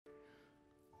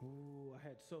Ooh, I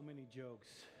had so many jokes.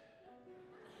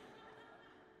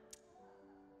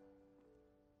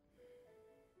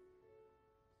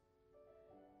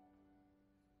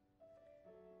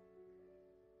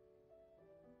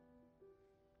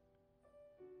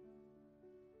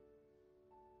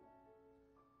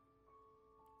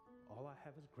 All I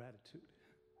have is gratitude.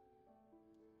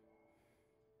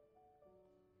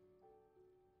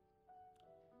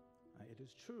 It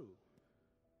is true.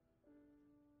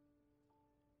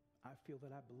 I feel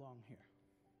that I belong here.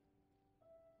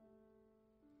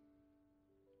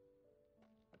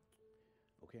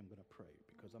 Okay, I'm going to pray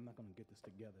because I'm not going to get this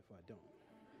together if I don't.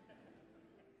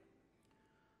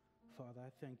 Father, I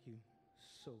thank you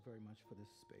so very much for this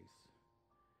space.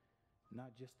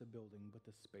 Not just the building, but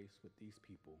the space with these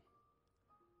people.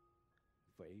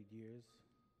 For 8 years,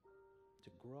 to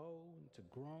grow and to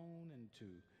groan and to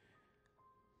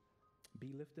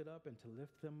be lifted up and to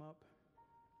lift them up,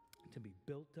 to be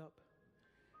built up.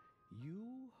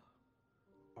 You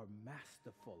are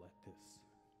masterful at this.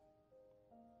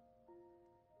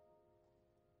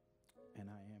 And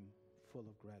I am full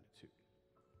of gratitude.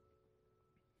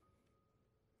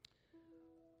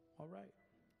 All right.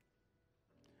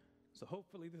 So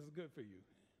hopefully this is good for you.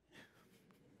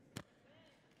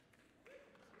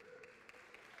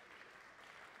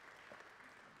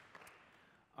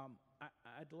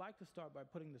 I'd like to start by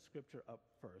putting the scripture up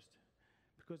first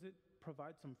because it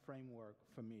provides some framework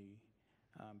for me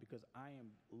because I am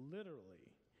literally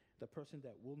the person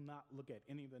that will not look at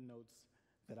any of the notes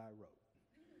that I wrote.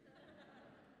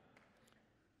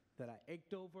 That I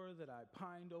ached over, that I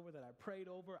pined over, that I prayed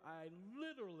over. I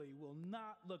literally will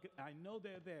not look at, I know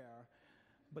they're there,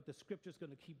 but the scripture's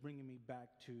going to keep bringing me back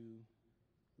to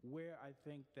where I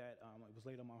think that it was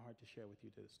laid on my heart to share with you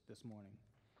this morning.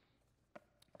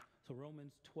 So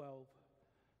Romans 12,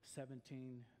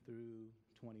 17 through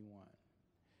 21.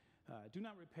 Do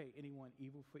not repay anyone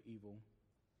evil for evil,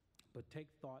 but take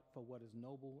thought for what is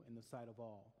noble in the sight of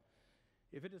all.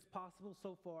 If it is possible,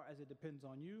 so far as it depends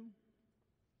on you,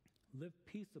 live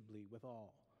peaceably with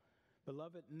all.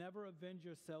 Beloved, never avenge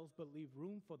yourselves, but leave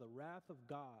room for the wrath of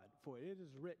God. For it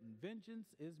is written, vengeance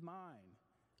is mine.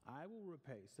 I will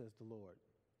repay, says the Lord.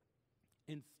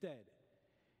 Instead,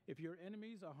 if your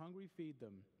enemies are hungry, feed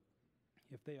them.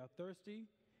 If they are thirsty,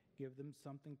 give them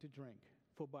something to drink.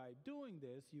 For by doing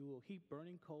this, you will heap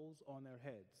burning coals on their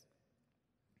heads.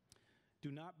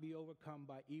 Do not be overcome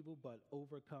by evil, but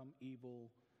overcome evil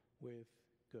with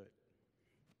good.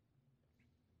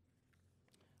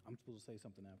 I'm supposed to say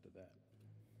something after that.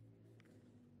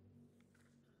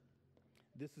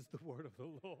 This is the word of the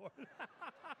Lord.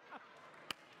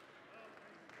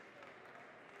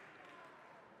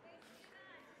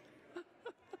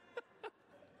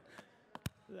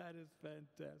 That is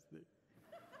fantastic.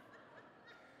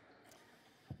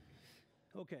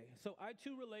 Okay, so I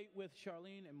too relate with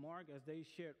Charlene and Mark as they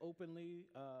shared openly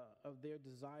of their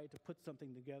desire to put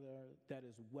something together that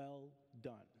is well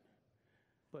done.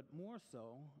 But more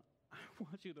so, I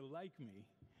want you to like me.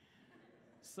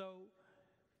 So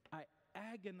I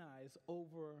agonize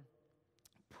over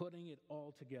putting it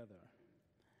all together.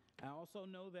 I also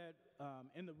know that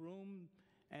in the room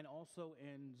and also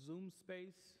in Zoom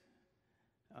space,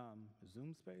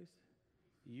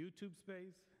 YouTube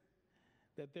space,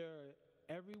 that there are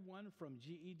everyone from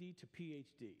GED to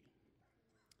PhD.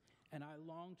 And I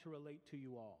long to relate to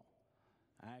you all.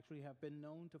 I actually have been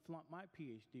known to flaunt my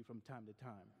PhD from time to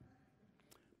time.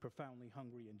 Profoundly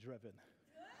hungry and driven.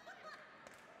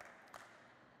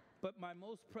 But my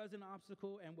most present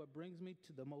obstacle and what brings me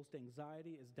to the most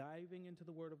anxiety is diving into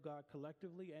the Word of God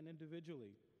collectively and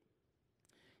individually,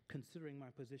 considering my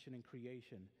position in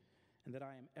creation and that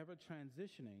I am ever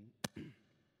transitioning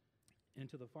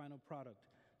into the final product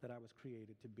that I was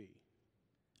created to be.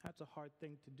 That's a hard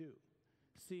thing to do.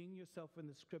 Seeing yourself in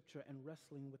the scripture and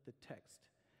wrestling with the text,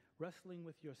 wrestling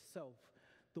with yourself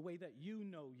the way that you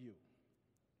know you.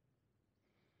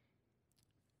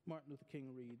 Martin Luther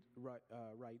King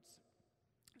writes,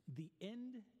 the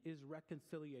end is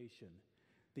reconciliation.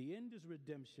 The end is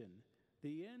redemption.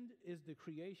 The end is the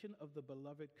creation of the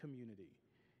beloved community.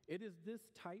 It is this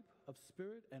type of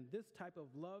spirit and this type of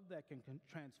love that can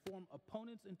transform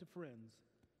opponents into friends.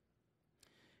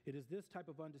 It is this type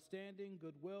of understanding,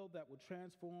 goodwill, that will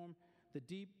transform the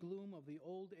deep gloom of the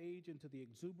old age into the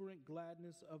exuberant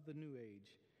gladness of the new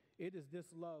age. It is this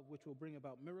love which will bring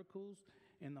about miracles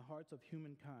in the hearts of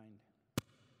humankind.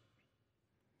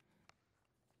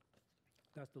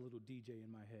 That's the little DJ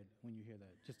in my head when you hear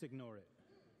that. Just ignore it.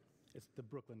 It's the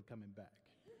Brooklyn coming back.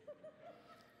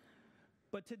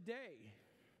 But today,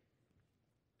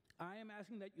 I am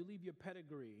asking that you leave your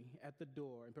pedigree at the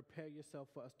door and prepare yourself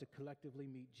for us to collectively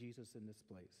meet Jesus in this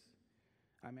place.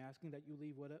 I'm asking that you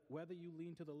leave whether you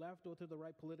lean to the left or to the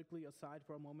right politically aside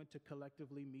for a moment to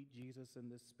collectively meet Jesus in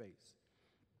this space.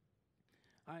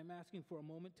 I'm asking for a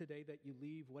moment today that you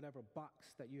leave whatever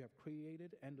box that you have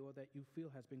created and or that you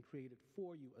feel has been created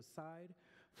for you aside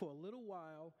for a little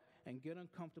while and get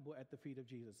uncomfortable at the feet of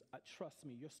Jesus. Trust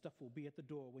me, your stuff will be at the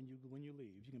door when you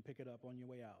leave. You can pick it up on your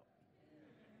way out.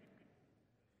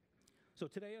 So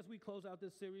today, as we close out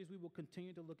this series, we will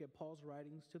continue to look at Paul's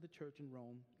writings to the church in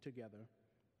Rome together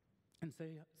and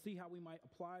see how we might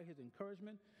apply his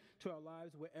encouragement to our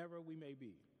lives wherever we may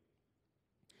be.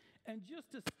 And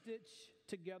just to stitch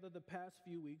together the past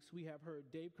few weeks, we have heard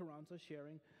Dave Carranza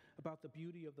sharing about the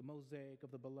beauty of the mosaic of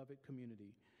the beloved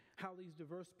community, how these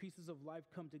diverse pieces of life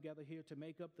come together here to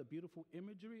make up the beautiful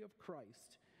imagery of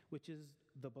Christ, which is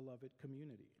the beloved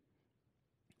community,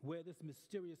 where this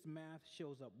mysterious math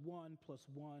shows up 1 +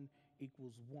 1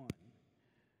 = 1.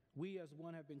 We as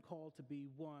one have been called to be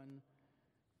one,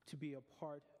 to be a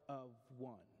part of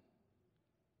one.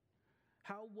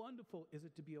 How wonderful is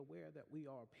it to be aware that we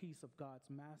are a piece of God's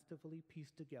masterfully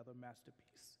pieced together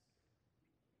masterpiece?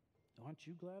 Aren't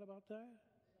you glad about that?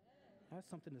 That's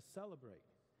something to celebrate.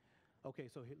 Okay,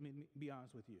 so let me be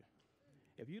honest with you.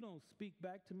 If you don't speak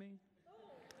back to me,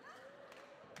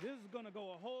 this is going to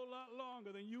go a whole lot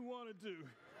longer than you wanted to.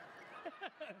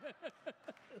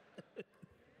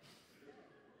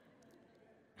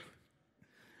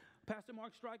 Pastor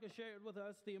Mark Stryker shared with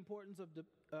us the importance of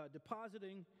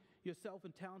depositing yourself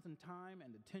in talents and time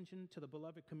and attention to the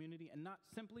beloved community, and not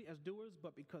simply as doers,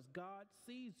 but because God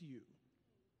sees you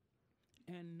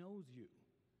and knows you.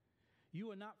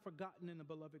 You are not forgotten in the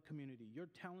beloved community. Your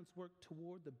talents work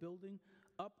toward the building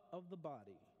up of the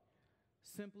body.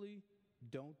 Simply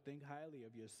don't think highly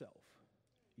of yourself.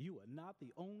 You are not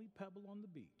the only pebble on the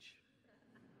beach.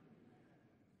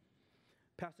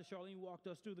 Pastor Charlene walked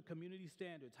us through the community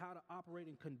standards, how to operate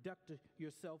and conduct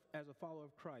yourself as a follower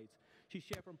of Christ. She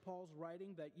shared from Paul's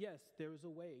writing that, yes, there is a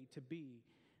way to be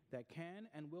that can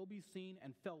and will be seen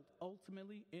and felt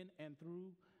ultimately in and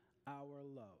through our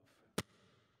love.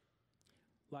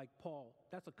 Like Paul,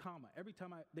 that's a comma. Every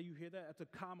time that you hear that, that's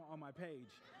a comma on my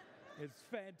page. It's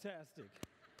fantastic.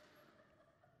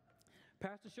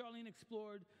 Pastor Charlene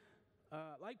explored,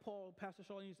 like Paul, Pastor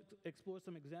Charlene explored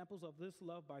some examples of this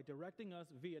love by directing us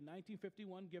via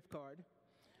 1951 gift card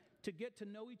to get to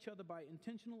know each other by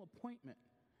intentional appointment,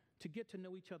 to get to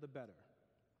know each other better,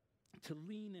 to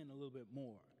lean in a little bit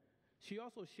more. She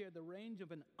also shared the range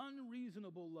of an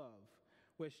unreasonable love,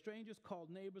 where strangers called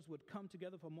neighbors would come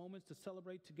together for moments to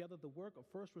celebrate together the work of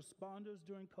first responders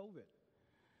during COVID.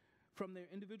 From their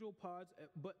individual pods,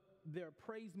 but their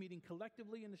praise meeting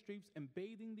collectively in the streets and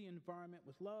bathing the environment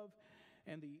with love,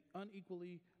 and the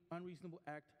unequally unreasonable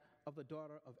act of the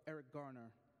daughter of Eric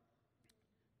Garner,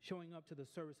 showing up to the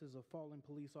services of fallen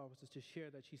police officers to share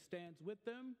that she stands with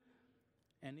them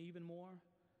and even more,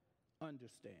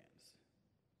 understands.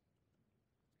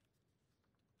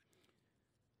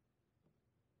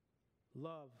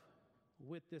 Love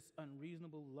with this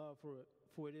unreasonable love,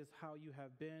 for it is how you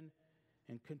have been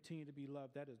and continue to be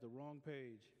loved. That is the wrong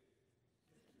page.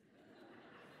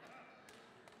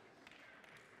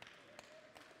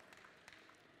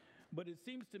 But it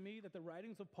seems to me that the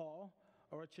writings of Paul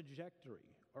are a trajectory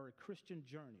or a Christian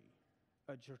journey,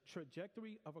 a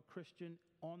trajectory of a Christian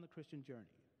on the Christian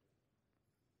journey.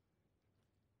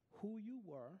 Who you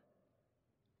were,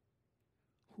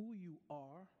 who you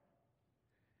are,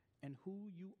 and who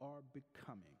you are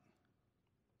becoming.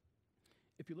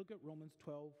 If you look at Romans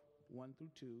 12, 1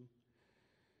 through 2,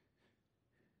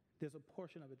 there's a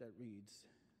portion of it that reads,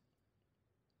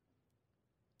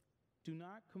 "Do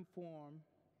not conform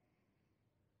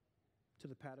to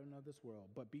the pattern of this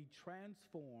world, but be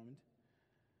transformed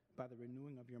by the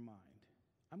renewing of your mind."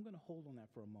 I'm going to hold on that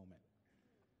for a moment,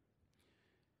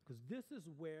 because this is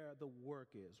where the work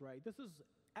is, right? This is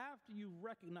after you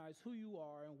recognize who you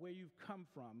are and where you've come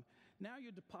from. Now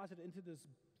you're deposited into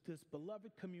this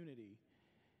beloved community,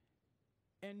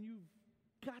 and you've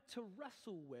got to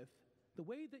wrestle with the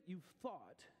way that you've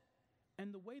thought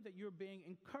and the way that you're being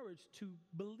encouraged to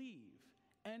believe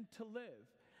and to live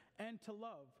and to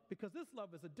love, because this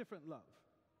love is a different love.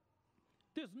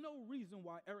 There's no reason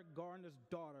why Eric Garner's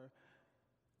daughter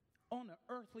on an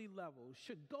earthly level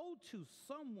should go to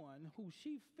someone who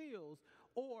she feels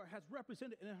or has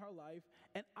represented in her life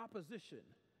an opposition,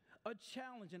 a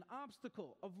challenge, an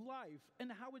obstacle of life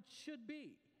and how it should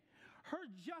be. Her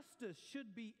justice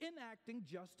should be enacting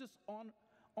justice on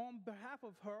behalf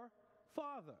of her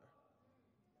father.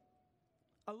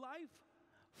 A life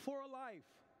for a life.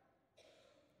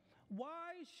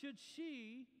 Why would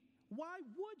she?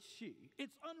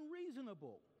 It's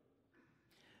unreasonable.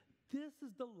 This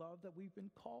is the love that we've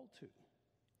been called to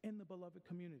in the beloved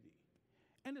community.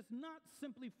 And it's not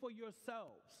simply for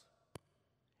yourselves.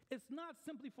 It's not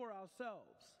simply for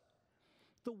ourselves.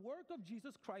 The work of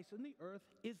Jesus Christ in the earth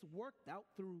is worked out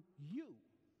through you.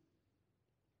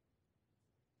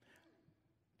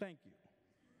 Thank you.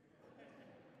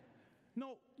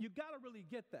 No, you got to really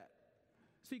get that.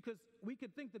 See, because we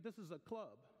could think that this is a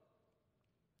club.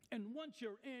 And once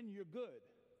you're in, you're good.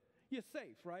 You're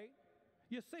safe, right?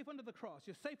 You're safe under the cross.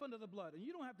 You're safe under the blood. And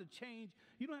you don't have to change.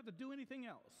 You don't have to do anything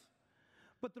else.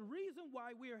 But the reason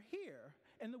why we're here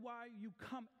and why you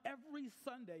come every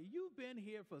Sunday, you've been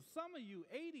here for some of you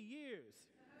 80 years.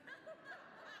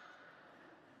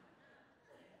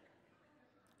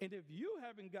 And if you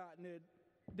haven't gotten it,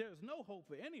 there's no hope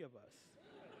for any of us.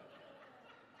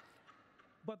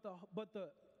 But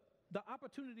the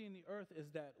opportunity in the earth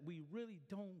is that we really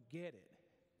don't get it.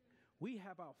 We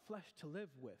have our flesh to live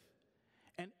with.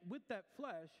 And with that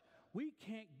flesh, we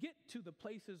can't get to the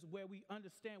places where we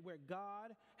understand where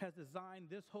God has designed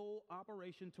this whole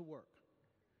operation to work.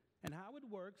 And how it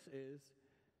works is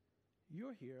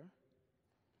you're here,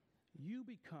 you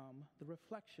become the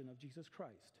reflection of Jesus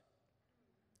Christ.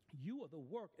 You are the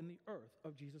work in the earth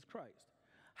of Jesus Christ.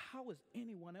 How is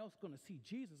anyone else going to see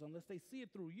Jesus unless they see it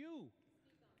through you?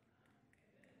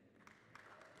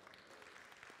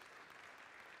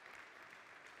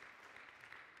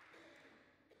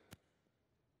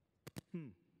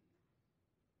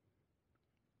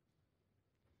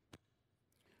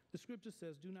 The scripture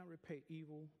says, do not repay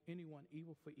anyone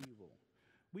evil for evil.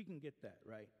 We can get that,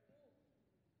 right?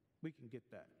 We can get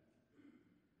that.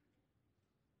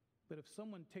 But if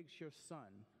someone takes your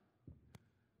son,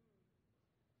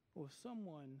 or if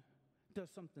someone does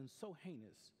something so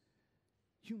heinous,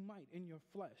 you might in your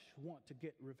flesh want to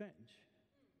get revenge.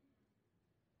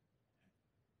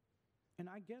 And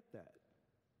I get that.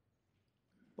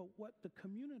 But what the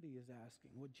community is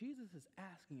asking, what Jesus is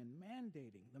asking and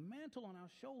mandating, the mantle on our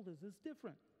shoulders is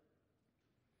different.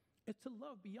 It's to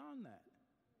love beyond that.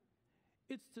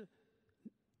 It's to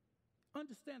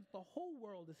understand that the whole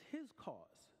world is his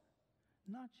cause,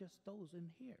 not just those in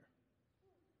here.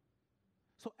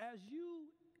 So as you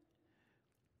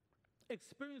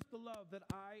experience the love that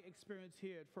I experience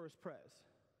here at First Pres,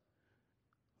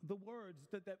 the words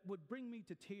that would bring me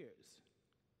to tears,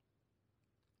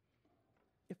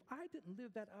 if I didn't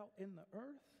live that out in the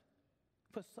earth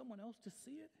for someone else to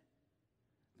see it,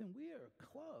 then we are a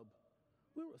club.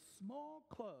 We're a small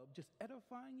club just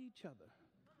edifying each other.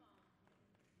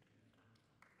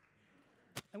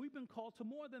 And we've been called to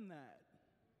more than that.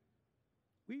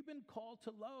 We've been called to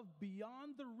love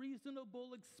beyond the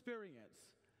reasonable experience,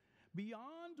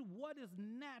 beyond what is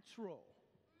natural.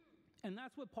 And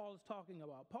that's what Paul is talking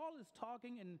about. Paul is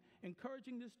talking and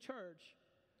encouraging this church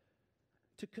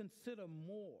to consider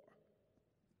more.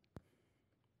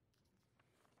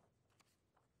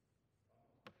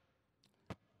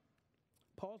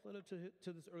 Paul's letter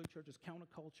to this early church is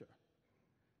counterculture.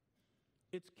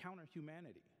 It's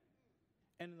counter-humanity.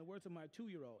 And in the words of my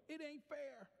 2-year-old, it ain't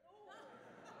fair.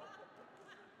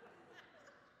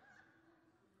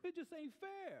 It just ain't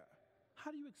fair.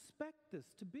 How do you expect this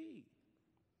to be?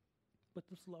 But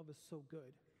this love is so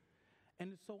good.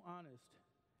 And it's so honest.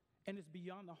 And it's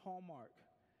beyond the hallmark.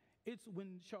 It's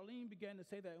when Charlene began to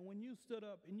say that, and when you stood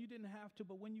up, and you didn't have to,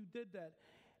 but when you did that,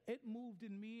 it moved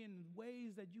in me in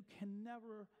ways that you can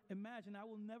never imagine. I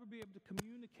will never be able to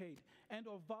communicate and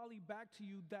or volley back to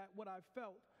you that what I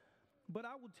felt. But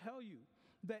I will tell you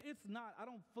that it's not, I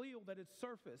don't feel that it's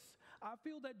surface. I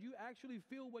feel that you actually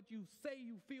feel what you say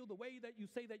you feel the way that you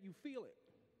say that you feel it.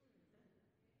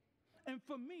 And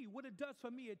for me, what it does for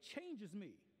me, it changes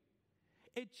me.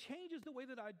 It changes the way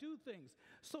that I do things.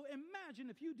 So imagine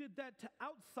if you did that to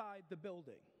outside the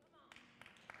building.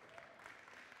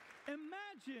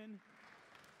 Imagine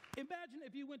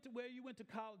if you went to where you went to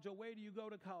college or where do you go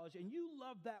to college and you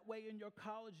love that way in your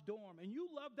college dorm and you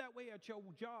love that way at your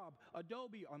job,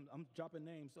 Adobe, I'm dropping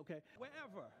names, okay,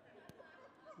 wherever.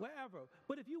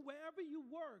 But if you, wherever you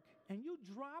work and you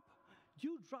drop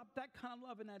that kind of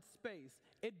love in that space,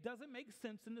 it doesn't make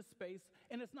sense in the space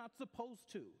and it's not supposed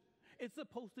to. It's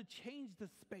supposed to change the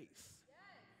space.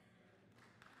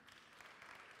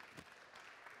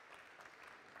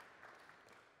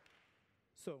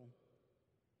 So,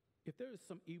 if there is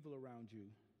some evil around you,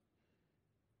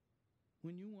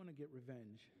 when you want to get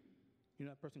revenge,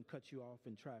 that person cuts you off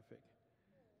in traffic,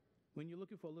 when you're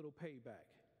looking for a little payback,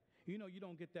 you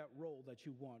don't get that role that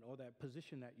you want or that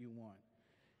position that you want,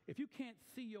 If you can't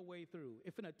see your way through,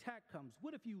 if an attack comes,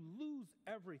 what if you lose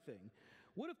everything?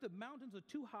 What if the mountains are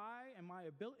too high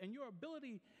and your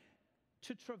ability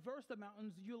to traverse the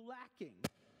mountains, you're lacking?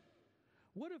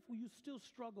 What if you still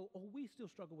struggle, or we still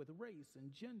struggle with race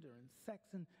and gender and sex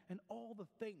and all the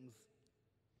things?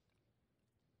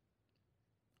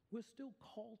 We're still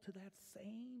called to that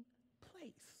same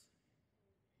place.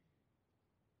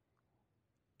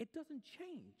 It doesn't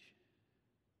change.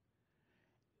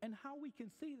 And how we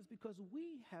can see it is because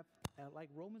we have, like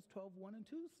Romans 12, 1 and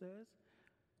 2 says,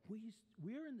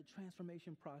 we're in the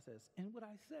transformation process. And what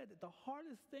I said, the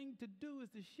hardest thing to do is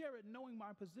to share it knowing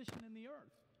my position in the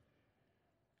earth.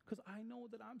 Because I know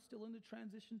that I'm still in the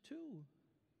transition too.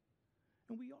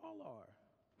 And we all are.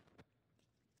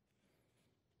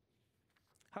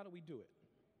 How do we do it?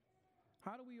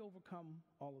 How do we overcome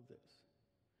all of this?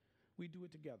 We do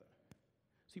it together.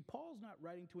 See, Paul's not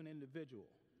writing to an individual.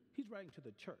 He's writing to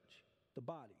the church, the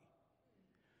body.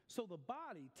 So the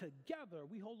body, together,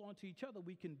 we hold on to each other.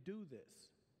 We can do this.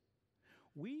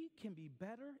 We can be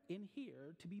better in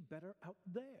here to be better out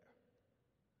there.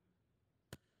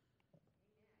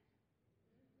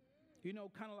 You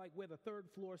know, kind of like where the third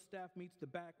floor staff meets the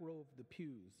back row of the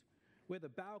pews, where the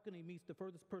balcony meets the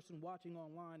furthest person watching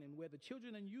online, and where the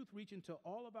children and youth reach into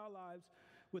all of our lives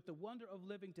with the wonder of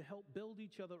living to help build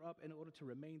each other up in order to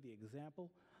remain the example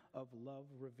of love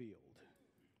revealed.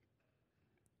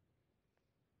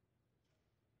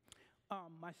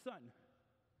 My son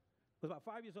was about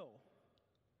 5 years old,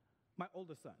 my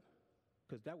oldest son,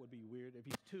 because that would be weird if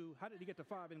he's 2. How did he get to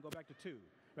 5 and go back to 2,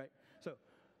 right? So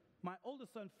my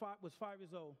oldest son was 5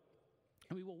 years old,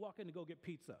 and we were walking to go get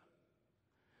pizza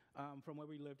from where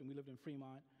we lived, and we lived in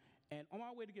Fremont. And on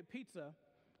our way to get pizza,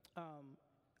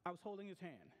 I was holding his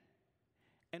hand.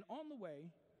 And on the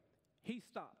way, he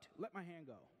stopped, let my hand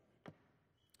go.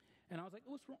 And I was like,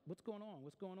 what's wrong? What's going on?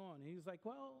 What's going on? And he's like,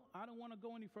 well, I don't want to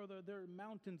go any further. There are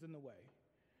mountains in the way.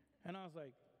 And I was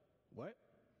like, what?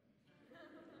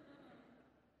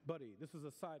 Buddy, this is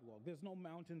a sidewalk. There's no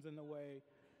mountains in the way.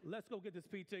 Let's go get this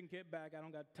pizza and get back. I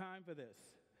don't got time for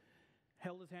this.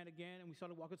 Held his hand again, and we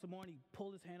started walking some more, and he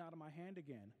pulled his hand out of my hand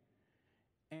again.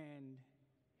 And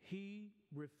he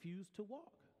refused to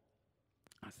walk.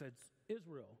 I said,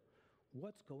 Israel,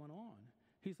 what's going on?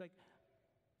 He's like,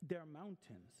 there are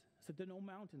mountains. I said, there are no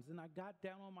mountains. And I got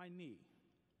down on my knee,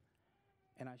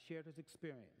 and I shared his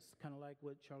experience, kind of like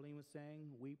what Charlene was saying,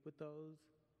 weep with those,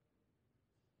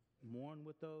 mourn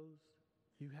with those.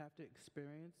 You have to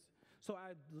experience. So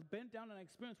I bent down and I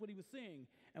experienced what he was seeing.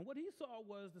 And what he saw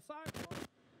was the sidewalk.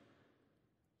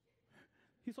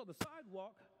 He saw the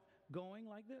sidewalk going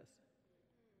like this.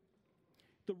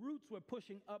 The roots were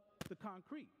pushing up the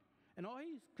concrete. And all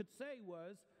he could say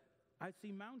was, I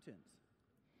see mountains.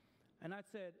 And I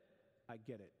said, I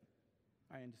get it.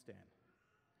 I understand.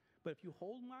 But if you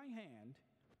hold my hand,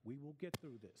 we will get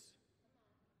through this.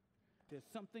 There's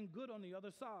something good on the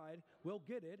other side. We'll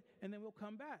get it, and then we'll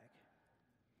come back.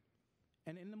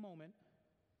 And in the moment,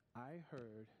 I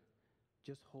heard,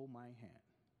 just hold my hand.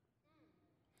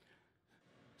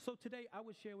 So today, I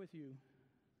would share with you,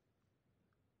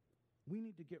 we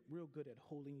need to get real good at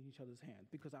holding each other's hands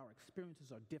because our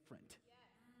experiences are different. Yes.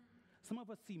 Some of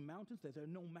us see mountains that there are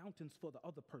no mountains for the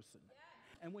other person. Yes.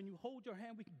 And when you hold your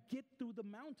hand, we can get through the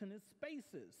mountainous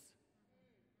spaces.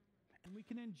 And we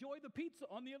can enjoy the pizza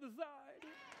on the other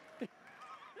side.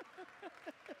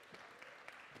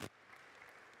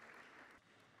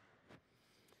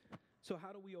 So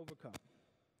how do we overcome?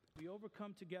 We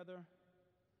overcome together,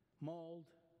 mauled,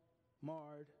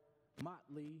 marred,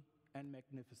 motley, and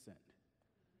magnificent.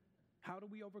 How do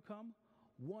we overcome?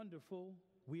 Wonderful,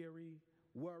 weary,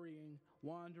 worrying,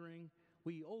 wandering.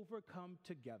 We overcome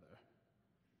together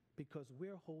because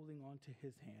we're holding on to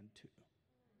his hand too.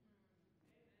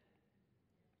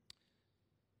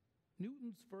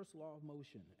 Newton's first law of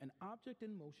motion: an object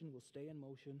in motion will stay in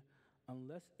motion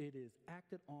unless it is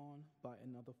acted on by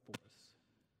another force.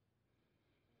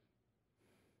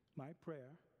 My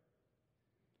prayer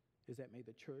is that may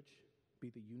the church be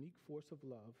the unique force of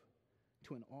love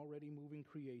to an already moving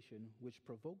creation, which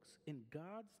provokes in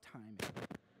God's timing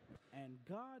and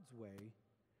God's way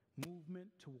movement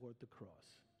toward the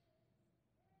cross.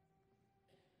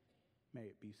 May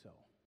it be so.